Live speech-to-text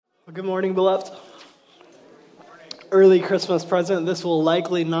Well, good morning, beloved. Early Christmas present. This will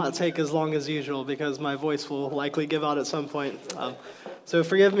likely not take as long as usual because my voice will likely give out at some point. So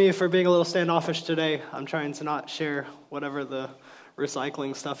forgive me for being a little standoffish today. I'm trying to not share whatever the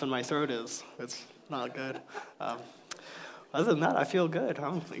recycling stuff in my throat is. It's not good. Other than that, I feel good.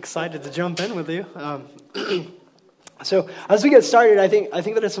 I'm excited to jump in with you. So as we get started, I think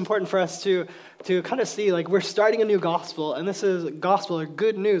that it's important for us to kind of see, like, we're starting a new gospel, and this is gospel or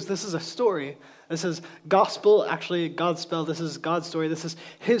good news. This is a story. This is gospel, actually God's spell. This is God's story. This is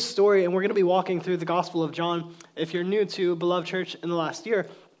his story, and we're going to be walking through the Gospel of John. If you're new to Beloved Church in the last year,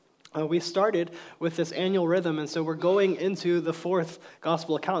 we started with this annual rhythm, and so we're going into the fourth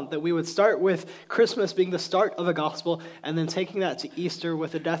gospel account, that we would start with Christmas being the start of a gospel, and then taking that to Easter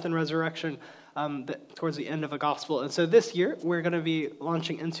with the death and resurrection towards the end of a gospel. And so this year, we're going to be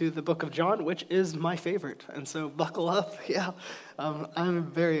launching into the book of John, which is my favorite. And so buckle up. Yeah, I'm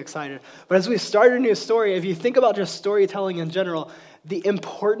very excited. But as we start a new story, if you think about just storytelling in general, the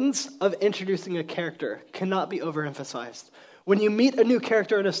importance of introducing a character cannot be overemphasized. When you meet a new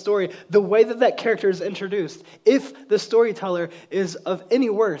character in a story, the way that that character is introduced, if the storyteller is of any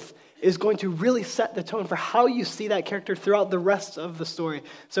worth, is going to really set the tone for how you see that character throughout the rest of the story.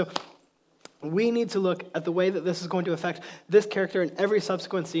 So we need to look at the way that this is going to affect this character in every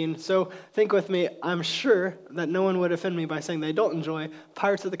subsequent scene. So think with me. I'm sure that no one would offend me by saying they don't enjoy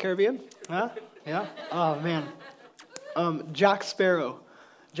Pirates of the Caribbean. Huh? Yeah? Oh, man. Jack Sparrow.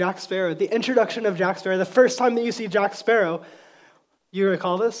 Jack Sparrow. The introduction of Jack Sparrow. The first time that you see Jack Sparrow, you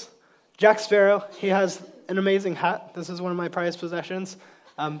recall this? Jack Sparrow, he has an amazing hat. This is one of my prized possessions.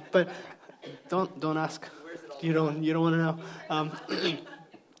 But don't ask. You don't want to know.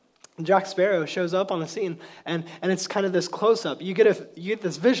 Jack Sparrow shows up on the scene, and it's kind of this close-up. You get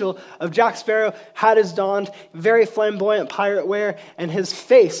this visual of Jack Sparrow, hat is donned, very flamboyant pirate wear, and his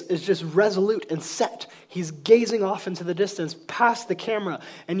face is just resolute and set. He's gazing off into the distance, past the camera,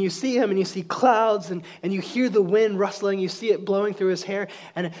 and you see him, and you see clouds, and you hear the wind rustling, you see it blowing through his hair,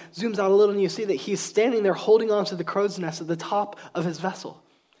 and it zooms out a little, and you see that he's standing there holding on to the crow's nest at the top of his vessel.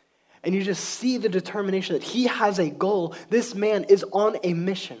 And you just see the determination that he has a goal. This man is on a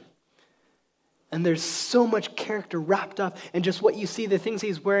mission. And there's so much character wrapped up in just what you see, the things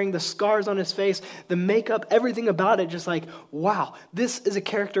he's wearing, the scars on his face, the makeup, everything about it, just like, wow, this is a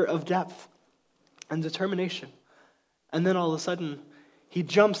character of depth and determination. And then all of a sudden, he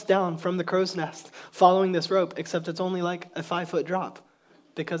jumps down from the crow's nest following this rope, except it's only like a 5-foot drop.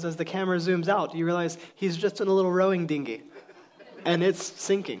 Because as the camera zooms out, you realize he's just in a little rowing dinghy, and it's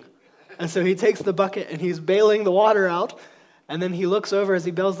sinking. And so he takes the bucket and he's bailing the water out. And then he looks over as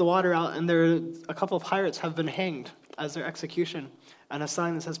he bails the water out, and a couple of pirates have been hanged as their execution, and a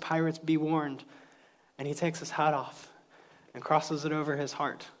sign that says, "Pirates, be warned." And he takes his hat off and crosses it over his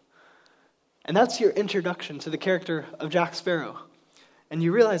heart. And that's your introduction to the character of Jack Sparrow. And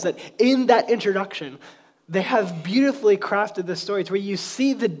you realize that in that introduction, they have beautifully crafted this story to where you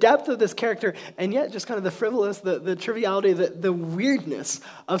see the depth of this character, and yet just kind of the frivolous, the triviality, the weirdness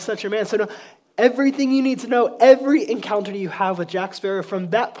of such a man. So no, everything you need to know, every encounter you have with Jack Sparrow from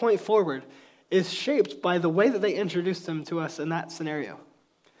that point forward is shaped by the way that they introduced him to us in that scenario.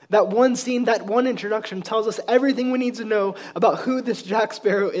 That one scene, that one introduction tells us everything we need to know about who this Jack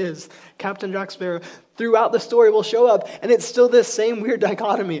Sparrow is. Captain Jack Sparrow, throughout the story, will show up, and it's still this same weird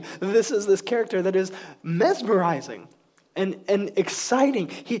dichotomy. This is this character that is mesmerizing and exciting.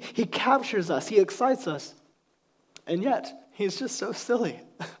 He captures us, he excites us, and yet he's just so silly.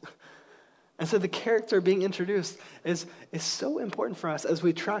 And so the character being introduced is so important for us as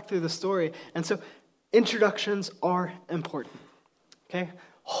we track through the story. And so introductions are important. Okay?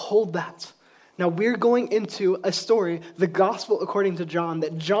 Hold that. Now we're going into a story, the gospel according to John,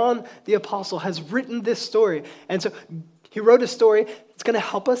 that John the apostle has written this story. And so he wrote a story. It's going to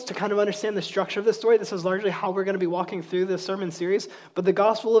help us to kind of understand the structure of the story. This is largely how we're going to be walking through this sermon series. But the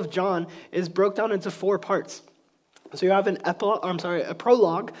gospel of John is broke down into 4 parts. So you have a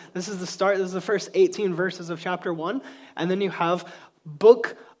prologue. This is the start. This is the first 18 verses of chapter 1. And then you have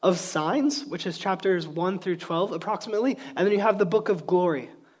book of signs, which is chapters 1 through 12 approximately. And then you have the book of glory.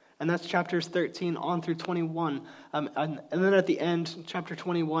 And that's chapters 13 on through 21. And then at the end, chapter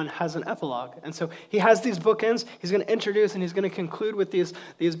 21 has an epilogue. And so he has these bookends. He's going to introduce and he's going to conclude with these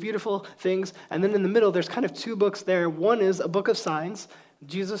beautiful things. And then in the middle, there's kind of 2 books there. One is a book of signs,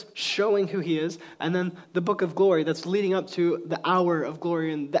 Jesus showing who he is, and then the book of glory that's leading up to the hour of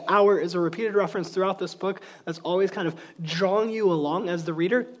glory. And the hour is a repeated reference throughout this book that's always kind of drawing you along as the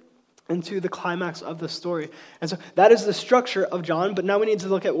reader into the climax of the story. And so that is the structure of John, but now we need to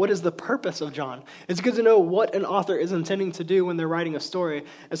look at what is the purpose of John. It's good to know what an author is intending to do when they're writing a story.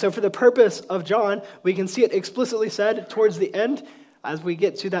 And so for the purpose of John, we can see it explicitly said towards the end, as we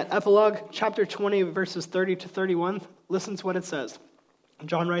get to that epilogue, chapter 20, verses 30 to 31. Listen to what it says.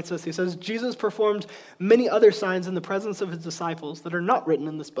 John writes this. He says, Jesus performed many other signs in the presence of his disciples that are not written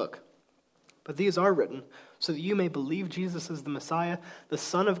in this book. But these are written so that you may believe Jesus is the Messiah, the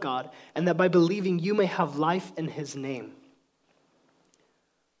Son of God, and that by believing you may have life in his name.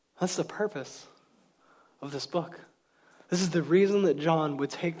 That's the purpose of this book. This is the reason that John would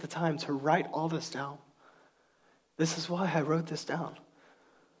take the time to write all this down. This is why I wrote this down.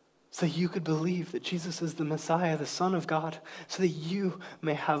 So you could believe that Jesus is the Messiah, the Son of God, so that you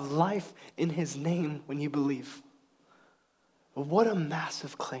may have life in his name when you believe. What a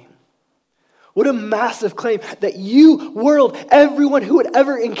massive claim. What a massive claim that you, world, everyone who would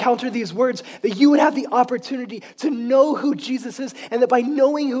ever encounter these words, that you would have the opportunity to know who Jesus is, and that by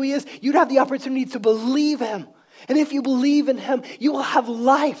knowing who he is, you'd have the opportunity to believe him. And if you believe in him, you will have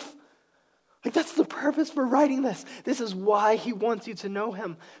life. Like, that's the purpose for writing this. This is why he wants you to know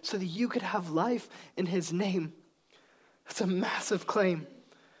him, so that you could have life in his name. That's a massive claim.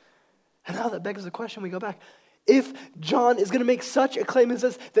 And now that begs the question, we go back. If John is going to make such a claim as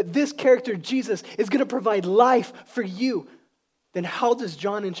this, that this character, Jesus, is going to provide life for you, then how does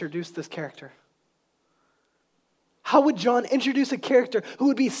John introduce this character? How would John introduce a character who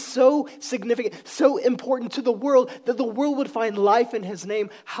would be so significant, so important to the world, that the world would find life in his name?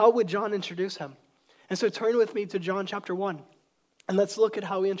 How would John introduce him? And so turn with me to John chapter 1, and let's look at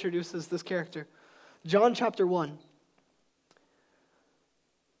how he introduces this character. John chapter 1.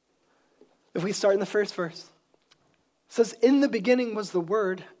 If we start in the first verse, it says, "In the beginning was the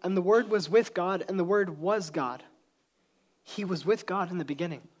Word, and the Word was with God, and the Word was God." He was with God in the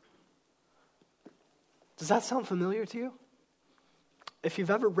beginning. Does that sound familiar to you? If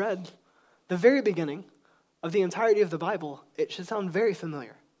you've ever read the very beginning of the entirety of the Bible, it should sound very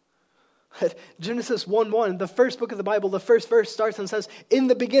familiar. Genesis 1:1, the first book of the Bible, the first verse starts and says, "In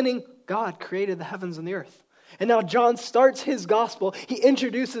the beginning, God created the heavens and the earth." And now John starts his gospel. He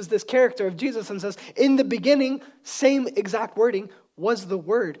introduces this character of Jesus and says, in the beginning, same exact wording, was the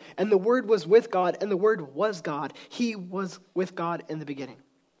Word. And the Word was with God, and the Word was God. He was with God in the beginning.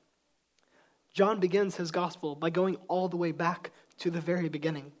 John begins his gospel by going all the way back to the very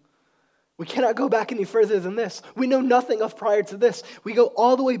beginning. We cannot go back any further than this. We know nothing of prior to this. We go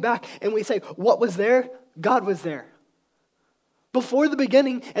all the way back and we say, what was there? God was there. Before the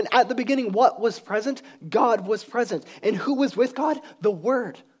beginning and at the beginning, what was present? God was present. And who was with God? The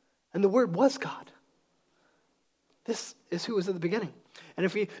Word. And the Word was God. This is who was at the beginning. And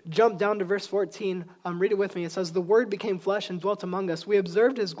if we jump down to verse 14, read it with me. It says, "The Word became flesh and dwelt among us. We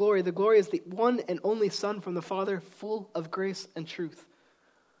observed his glory. The glory is the one and only Son from the Father, full of grace and truth."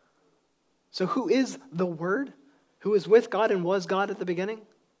 So who is the Word? Who is with God and was God at the beginning?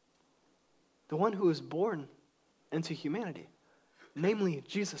 The one who was born into humanity, namely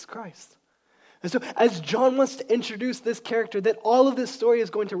Jesus Christ. And so as John wants to introduce this character that all of this story is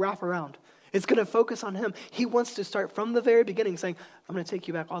going to wrap around, it's going to focus on him. He wants to start from the very beginning saying, I'm going to take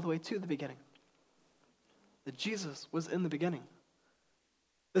you back all the way to the beginning. That Jesus was in the beginning.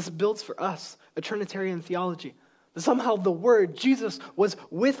 This builds for us a Trinitarian theology. That somehow the Word, Jesus, was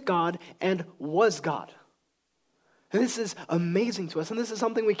with God and was God. And this is amazing to us, and this is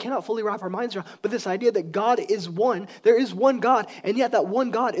something we cannot fully wrap our minds around, but this idea that God is one, there is one God, and yet that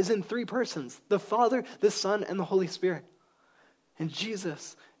one God is in three persons, the Father, the Son, and the Holy Spirit. And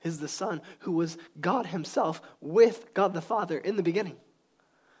Jesus is the Son who was God himself with God the Father in the beginning.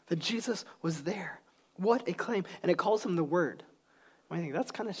 That Jesus was there. What a claim. And it calls him the Word. I think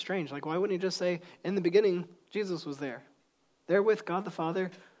that's kind of strange. Like, why wouldn't he just say, in the beginning, Jesus was there? There with God the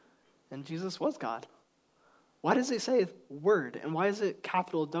Father, and Jesus was God. Why does he say Word? And why is it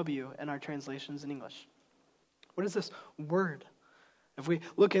capital W in our translations in English? What is this Word? If we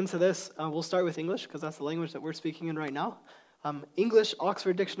look into this, we'll start with English, because that's the language that we're speaking in right now. English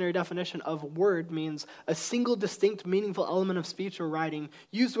Oxford Dictionary definition of word means a single distinct meaningful element of speech or writing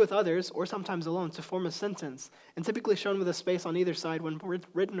used with others or sometimes alone to form a sentence and typically shown with a space on either side when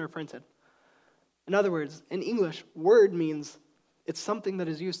written or printed. In other words, in English, word means it's something that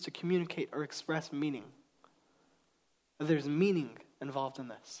is used to communicate or express meaning. There's meaning involved in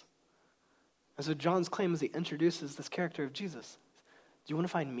this. And so John's claim as he introduces this character of Jesus, do you want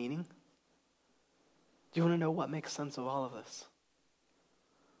to find meaning? Do you want to know what makes sense of all of this?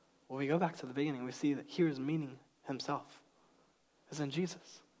 Well, we go back to the beginning. We see that here's meaning himself, as in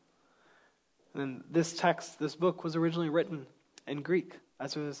Jesus. And then this text, this book was originally written in Greek,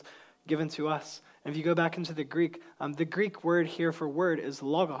 as it was given to us. And if you go back into the Greek word here for word is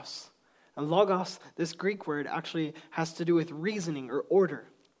logos. And logos, this Greek word, actually has to do with reasoning or order.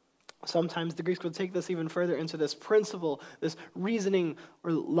 Sometimes the Greeks would take this even further into this principle, this reasoning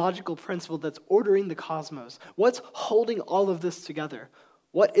or logical principle that's ordering the cosmos. What's holding all of this together?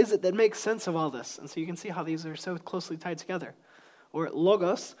 What is it that makes sense of all this? And so you can see how these are so closely tied together. Or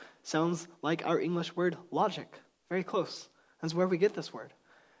logos sounds like our English word logic. Very close. That's where we get this word.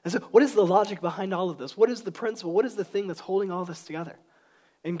 And so what is the logic behind all of this? What is the principle? What is the thing that's holding all this together?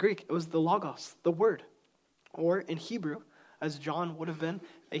 In Greek, it was the logos, the word. Or in Hebrew, as John would have been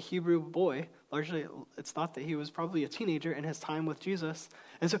a Hebrew boy, largely it's thought that he was probably a teenager in his time with Jesus.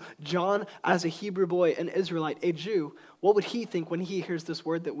 And so John, as a Hebrew boy, an Israelite, a Jew, what would he think when he hears this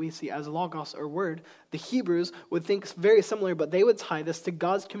word that we see as logos or word? The Hebrews would think very similar, but they would tie this to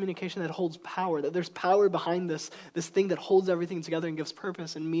God's communication that holds power, that there's power behind this thing that holds everything together and gives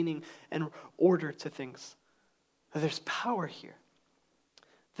purpose and meaning and order to things. That there's power here.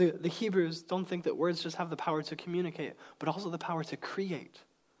 The Hebrews don't think that words just have the power to communicate, but also the power to create.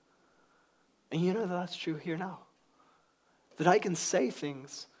 And you know that's true here now. That I can say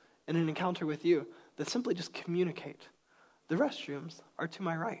things in an encounter with you that simply just communicate. The restrooms are to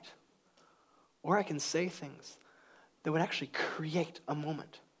my right. Or I can say things that would actually create a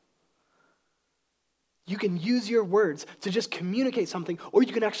moment. You can use your words to just communicate something, or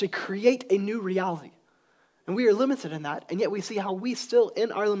you can actually create a new reality. And we are limited in that, and yet we see how we still,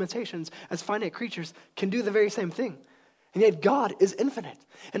 in our limitations as finite creatures, can do the very same thing. And yet God is infinite.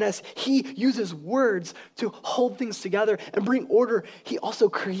 And as he uses words to hold things together and bring order, he also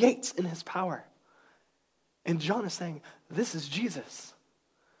creates in his power. And John is saying, this is Jesus.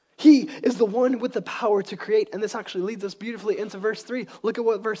 He is the one with the power to create. And this actually leads us beautifully into verse 3. Look at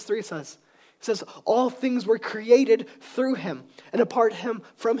what verse 3 says. It says, all things were created through him, and apart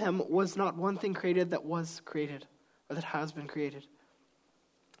from him was not one thing created that was created, or that has been created.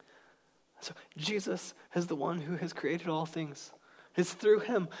 So Jesus is the one who has created all things. It's through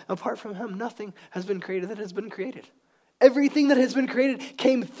him. Apart from him, nothing has been created that has been created. Everything that has been created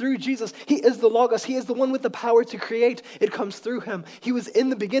came through Jesus. He is the Logos. He is the one with the power to create. It comes through him. He was in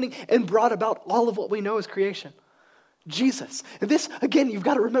the beginning and brought about all of what we know as creation. Jesus. And this, again, you've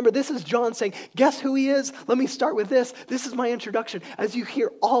got to remember, this is John saying, guess who he is? Let me start with this. This is my introduction. As you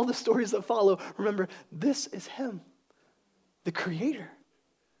hear all the stories that follow, remember, this is him, the creator.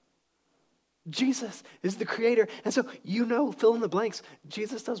 Jesus is the creator. And so, fill in the blanks.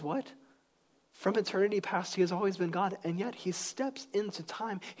 Jesus does what? From eternity past, he has always been God, and yet he steps into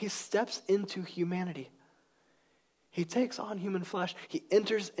time. He steps into humanity. He takes on human flesh. He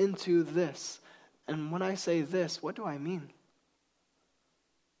enters into this. And when I say this, what do I mean?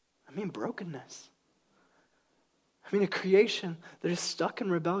 I mean brokenness. I mean a creation that is stuck in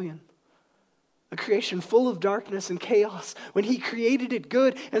rebellion. A creation full of darkness and chaos when he created it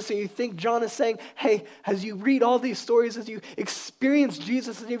good. And so you think John is saying, hey, as you read all these stories, as you experience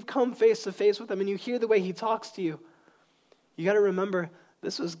Jesus, as you've come face to face with him and you hear the way he talks to you, you got to remember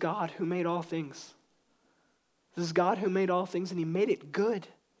this was God who made all things. This is God who made all things and he made it good.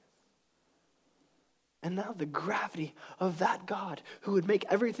 And now the gravity of that God who would make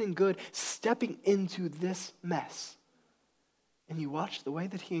everything good stepping into this mess. And you watch the way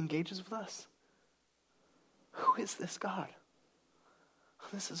that he engages with us. Who is this God?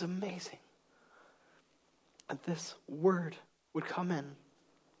 This is amazing. And this word would come in.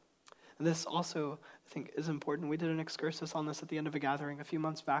 And this also, I think, is important. We did an excursus on this at the end of a gathering a few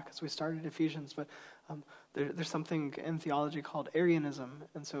months back as we started Ephesians, but there's something in theology called Arianism.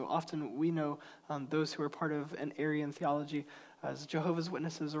 And so often we know those who are part of an Arian theology as Jehovah's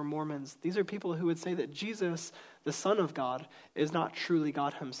Witnesses or Mormons. These are people who would say that Jesus, the Son of God, is not truly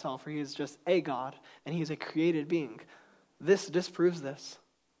God himself, or he is just a God, and he is a created being. This disproves this.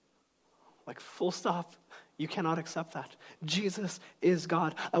 Like full stop. You cannot accept that. Jesus is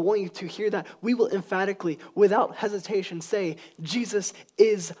God. I want you to hear that. We will emphatically, without hesitation, say, Jesus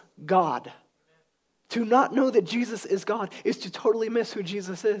is God. To not know that Jesus is God is to totally miss who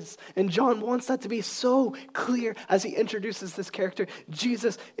Jesus is. And John wants that to be so clear as he introduces this character.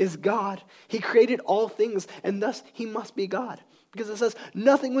 Jesus is God. He created all things, and thus he must be God. Because it says,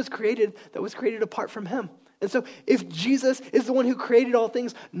 nothing was created that was created apart from him. And so if Jesus is the one who created all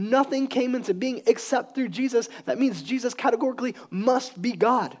things, nothing came into being except through Jesus. That means Jesus categorically must be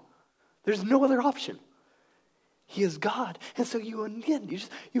God. There's no other option. He is God. And so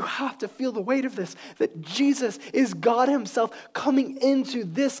you have to feel the weight of this, that Jesus is God himself coming into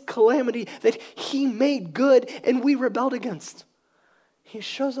this calamity that he made good and we rebelled against. He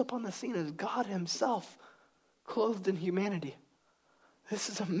shows up on the scene as God himself, clothed in humanity. This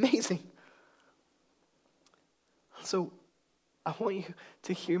is amazing. So I want you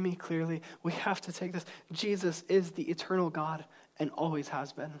to hear me clearly. We have to take this. Jesus is the eternal God and always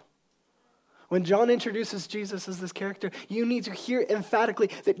has been. When John introduces Jesus as this character, you need to hear emphatically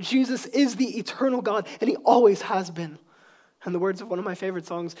that Jesus is the eternal God and he always has been. In the words of one of my favorite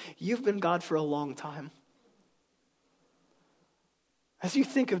songs, you've been God for a long time. As you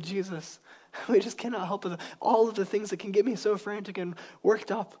think of Jesus, we just cannot help with all of the things that can get me so frantic and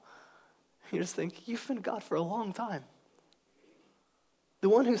worked up. You just think, you've been God for a long time. The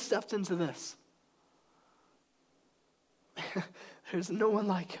one who stepped into this. There's no one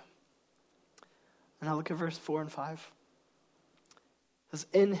like him. And now look at verse 4 and 5. It says,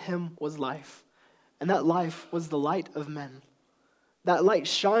 in him was life, and that life was the light of men. That light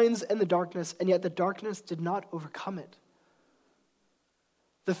shines in the darkness, and yet the darkness did not overcome it.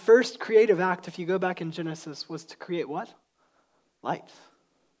 The first creative act, if you go back in Genesis, was to create what? Light.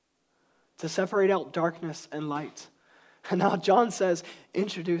 To separate out darkness and light. And now John says,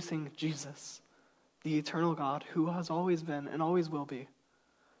 introducing Jesus, the eternal God, who has always been and always will be.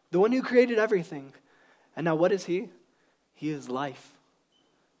 The one who created everything. And now what is he? He is life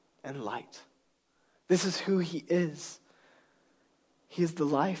and light. This is who he is. He is the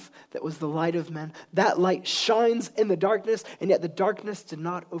life that was the light of men. That light shines in the darkness, and yet the darkness did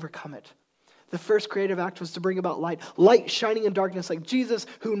not overcome it. The first creative act was to bring about light. Light shining in darkness, like Jesus,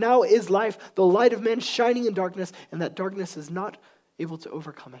 who now is life, the light of men shining in darkness, and that darkness is not able to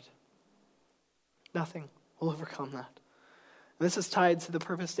overcome it. Nothing will overcome that. And this is tied to the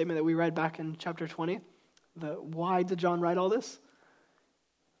purpose statement that we read back in chapter 20. Why did John write all this?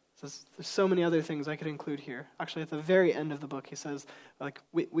 There's so many other things I could include here. Actually, at the very end of the book, he says,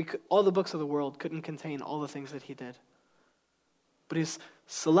 we could, all the books of the world couldn't contain all the things that he did. But he's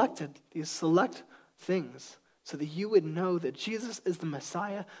selected these select things so that you would know that Jesus is the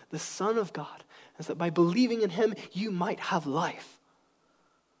Messiah, the Son of God, and so that by believing in him, you might have life.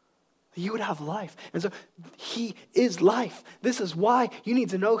 You would have life. And so he is life. This is why you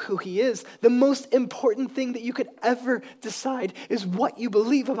need to know who he is. The most important thing that you could ever decide is what you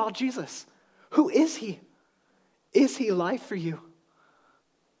believe about Jesus. Who is he? Is he life for you?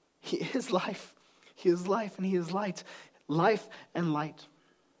 He is life. He is life and he is light. Life and light.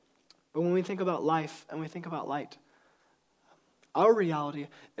 But when we think about life and we think about light, our reality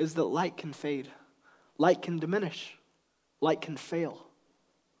is that light can fade. Light can diminish. Light can fail.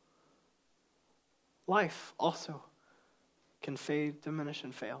 Life also can fade, diminish,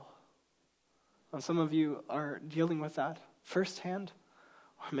 and fail. And some of you are dealing with that firsthand,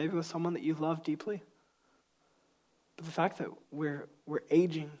 or maybe with someone that you love deeply. But the fact that we're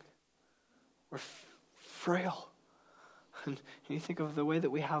aging, we're frail, and you think of the way that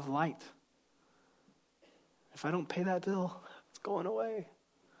we have light. If I don't pay that bill, it's going away.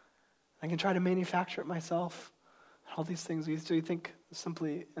 I can try to manufacture it myself. All these things, we think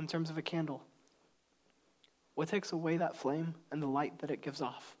simply in terms of a candle. What takes away that flame and the light that it gives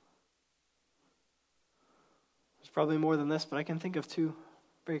off? There's probably more than this, but I can think of two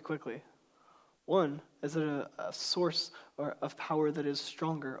very quickly. One is that a source of power that is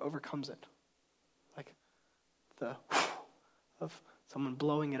stronger overcomes it. Like the of someone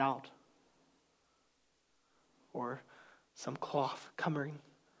blowing it out. Or some cloth covering,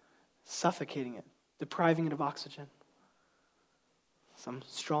 suffocating it, depriving it of oxygen. Some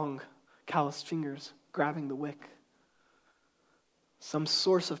strong, calloused fingers grabbing the wick. Some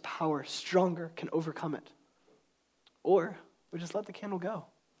source of power stronger can overcome it. Or we just let the candle go.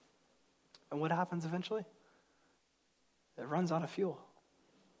 And what happens eventually? It runs out of fuel.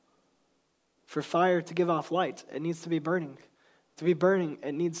 For fire to give off light, it needs to be burning. To be burning,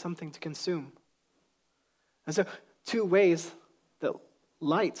 it needs something to consume. And so, two ways that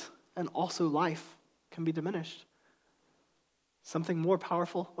light and also life can be diminished. Something more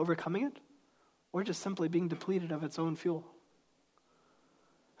powerful overcoming it, or just simply being depleted of its own fuel.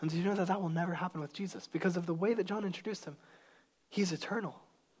 And do you know that that will never happen with Jesus? Because of the way that John introduced him, he's eternal.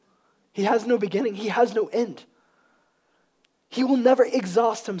 He has no beginning. He has no end. He will never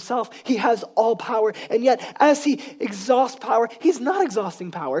exhaust himself. He has all power. And yet, as he exhausts power, he's not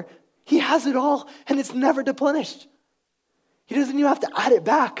exhausting power. He has it all, and it's never deplenished. He doesn't even have to add it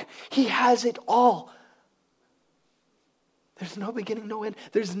back. He has it all. There's no beginning, no end.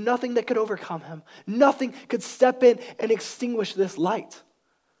 There's nothing that could overcome him. Nothing could step in and extinguish this light.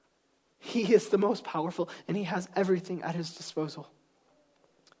 He is the most powerful, and he has everything at his disposal.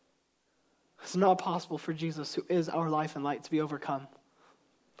 It's not possible for Jesus, who is our life and light, to be overcome.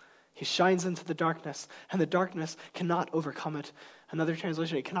 He shines into the darkness, and the darkness cannot overcome it. Another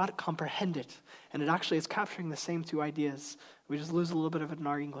translation, it cannot comprehend it. And it actually is capturing the same two ideas. We just lose a little bit of it in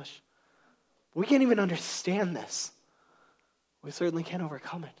our English. We can't even understand this. We certainly can't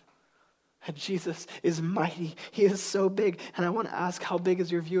overcome it. And Jesus is mighty. He is so big. And I want to ask, how big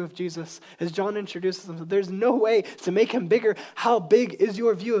is your view of Jesus? As John introduces him, there's no way to make him bigger. How big is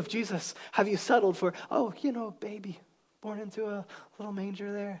your view of Jesus? Have you settled for, baby born into a little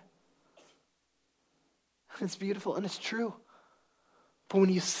manger there? It's beautiful and it's true. But when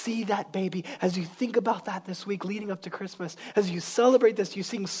you see that baby, as you think about that this week leading up to Christmas, as you celebrate this, you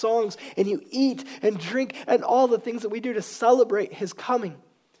sing songs and you eat and drink and all the things that we do to celebrate his coming.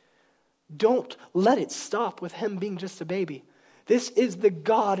 Don't let it stop with him being just a baby. This is the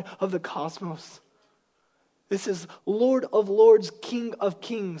God of the cosmos. This is Lord of lords, King of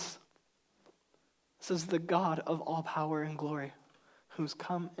kings. This is the God of all power and glory who's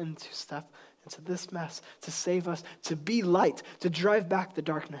come into step into this mess to save us, to be light, to drive back the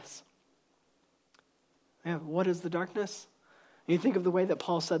darkness. Yeah, what is the darkness? And you think of the way that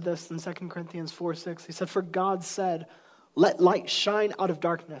Paul said this in 2 Corinthians 4:6. He said, "For God said, let light shine out of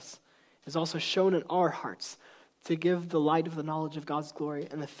darkness. It is also shown in our hearts to give the light of the knowledge of God's glory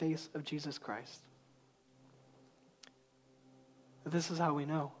in the face of Jesus Christ." But this is how we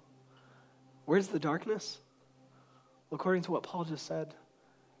know. Where's the darkness? Well, according to what Paul just said,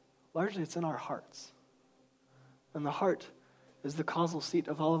 largely it's in our hearts. And the heart is the causal seat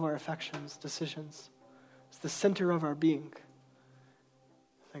of all of our affections, decisions. It's the center of our being.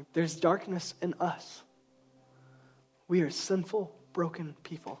 Like, there's darkness in us. We are sinful, broken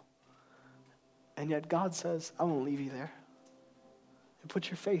people. And yet God says, I won't leave you there. And put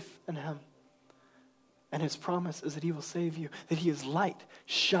your faith in him. And his promise is that he will save you, that he is light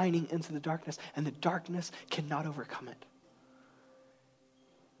shining into the darkness, and the darkness cannot overcome it.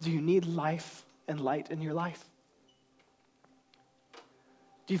 Do you need life and light in your life?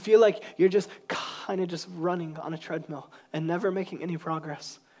 Do you feel like you're just kind of just running on a treadmill and never making any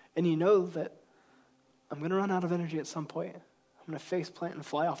progress? And you know that I'm going to run out of energy at some point. I'm going to face plant and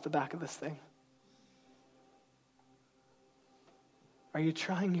fly off the back of this thing. Are you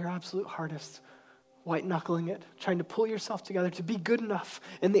trying your absolute hardest, white-knuckling it, trying to pull yourself together to be good enough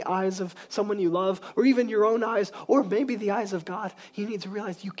in the eyes of someone you love, or even your own eyes, or maybe the eyes of God? You need to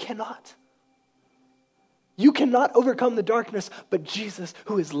realize you cannot. You cannot overcome the darkness, but Jesus,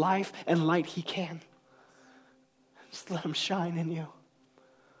 who is life and light, he can. Just let him shine in you.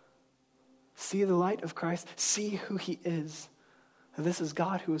 See the light of Christ. See who he is. This is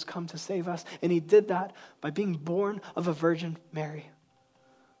God who has come to save us, and he did that by being born of a Virgin Mary.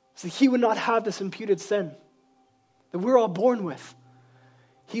 So he would not have this imputed sin that we're all born with.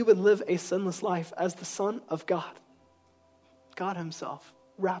 He would live a sinless life as the Son of God, God himself,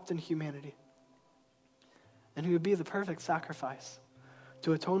 wrapped in humanity. And he would be the perfect sacrifice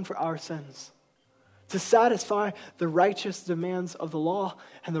to atone for our sins, to satisfy the righteous demands of the law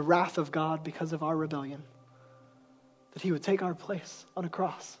and the wrath of God because of our rebellion. That he would take our place on a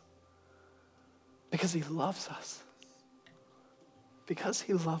cross because he loves us. Because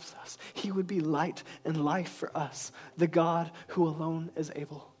he loves us, he would be light and life for us, the God who alone is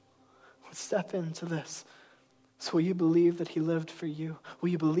able. Would step into this. So will you believe that he lived for you? Will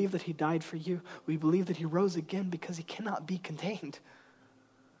you believe that he died for you? Will you believe that he rose again because he cannot be contained?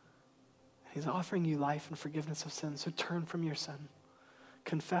 He's offering you life and forgiveness of sins, so turn from your sin.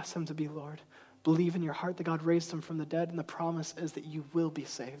 Confess him to be Lord. Believe in your heart that God raised him from the dead, and the promise is that you will be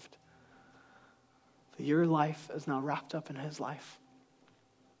saved. That your life is now wrapped up in his life.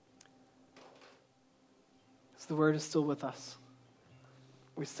 So the word is still with us.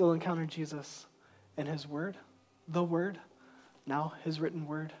 We still encounter Jesus in his word, the word, now his written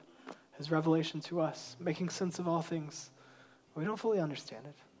word, his revelation to us, making sense of all things. We don't fully understand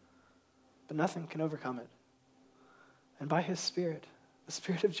it, but nothing can overcome it. And by his Spirit, the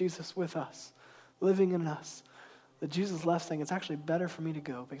Spirit of Jesus with us, living in us, that Jesus left saying, it's actually better for me to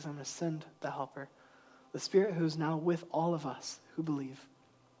go because I'm going to send the helper, the Spirit who is now with all of us who believe.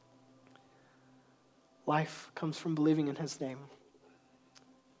 Life comes from believing in his name.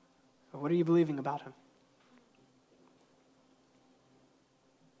 What are you believing about him?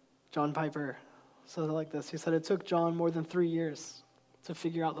 John Piper said it like this. He said, it took John more than 3 years to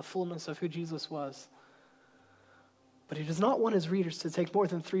figure out the fullness of who Jesus was. But he does not want his readers to take more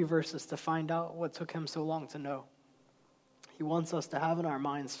than 3 verses to find out what took him so long to know. He wants us to have in our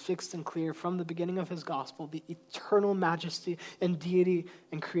minds fixed and clear from the beginning of his gospel the eternal majesty and deity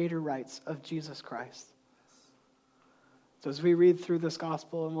and creator rights of Jesus Christ. So as we read through this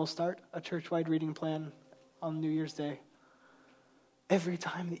gospel, and we'll start a church-wide reading plan on New Year's Day, every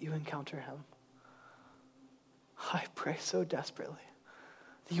time that you encounter him, I pray so desperately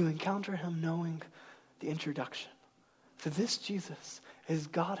that you encounter him knowing the introduction. For this Jesus is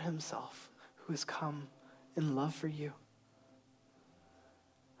God himself who has come in love for you.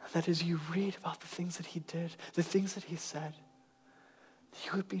 That as you read about the things that he did, the things that he said,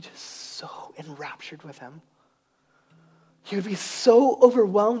 you would be just so enraptured with him. You would be so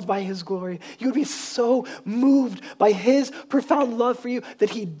overwhelmed by his glory. You would be so moved by his profound love for you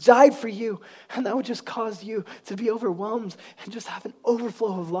that he died for you. And that would just cause you to be overwhelmed and just have an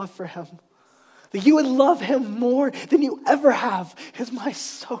overflow of love for him. That you would love him more than you ever have is my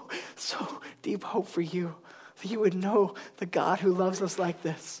so deep hope for you. That you would know the God who loves us like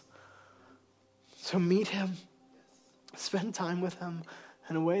this. So meet him. Spend time with him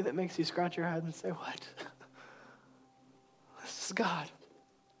in a way that makes you scratch your head and say, what? This is God.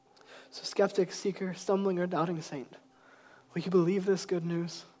 So skeptic, seeker, stumbling, or doubting saint, will you believe this good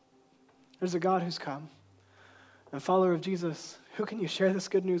news? There's a God who's come. And follower of Jesus, who can you share this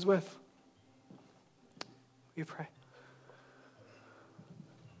good news with? We pray.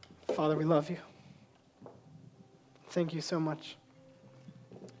 Father, we love you. Thank you so much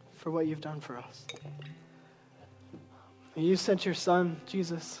for what you've done for us. You sent your son,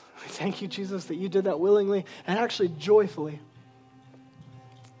 Jesus. We thank you, Jesus, that you did that willingly and actually joyfully.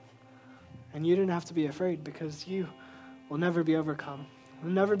 And you didn't have to be afraid because you will never be overcome.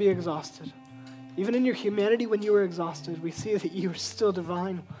 You'll never be exhausted. Even in your humanity, when you were exhausted, we see that you are still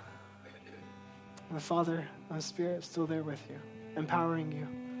divine. And the Father and the Spirit is still there with you, empowering you.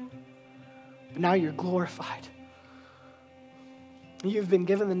 But now you're glorified. You've been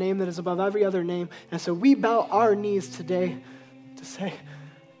given the name that is above every other name. And so we bow our knees today to say,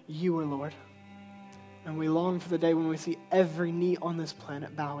 you are Lord. And we long for the day when we see every knee on this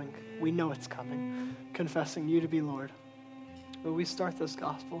planet bowing. We know it's coming, confessing you to be Lord. But we start this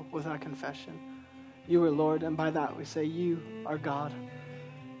gospel with our confession. You are Lord, and by that we say, you are God,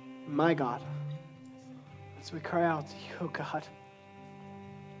 my God. As we cry out to you, oh God,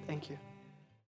 thank you.